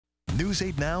News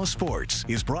 8 Now Sports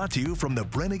is brought to you from the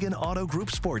Brennigan Auto Group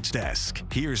Sports Desk.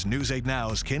 Here's News 8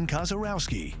 Now's Ken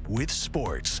Kozorowski with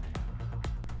sports.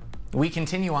 We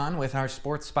continue on with our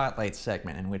Sports Spotlight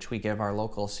segment, in which we give our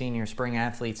local senior spring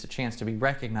athletes a chance to be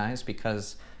recognized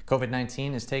because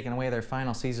COVID-19 has taken away their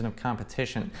final season of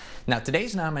competition. Now,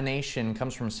 today's nomination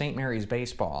comes from St. Mary's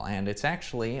Baseball, and it's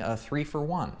actually a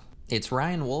 3-for-1. It's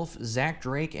Ryan Wolf, Zach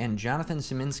Drake, and Jonathan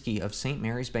Szyminski of St.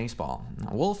 Mary's Baseball.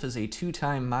 Now, Wolf is a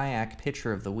two-time MIAC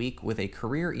Pitcher of the Week with a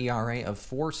career ERA of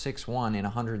 4.61 in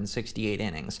 168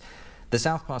 innings. The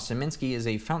Southpaw Szyminski is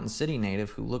a Fountain City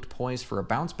native who looked poised for a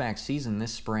bounce-back season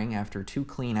this spring after 2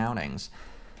 clean outings.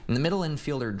 And the middle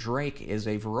infielder Drake is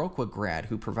a Viroqua grad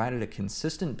who provided a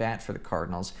consistent bat for the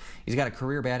Cardinals. He's got a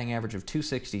career batting average of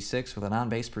 .266 with an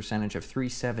on-base percentage of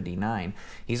 .379.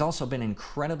 He's also been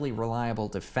incredibly reliable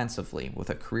defensively with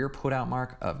a career put-out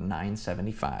mark of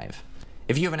 .975.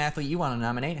 If you have an athlete you want to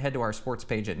nominate, head to our sports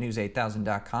page at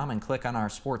news8000.com and click on our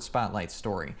Sports Spotlight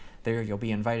story. There you'll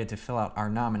be invited to fill out our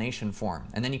nomination form.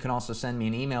 And then you can also send me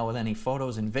an email with any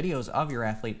photos and videos of your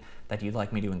athlete that you'd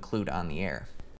like me to include on the air.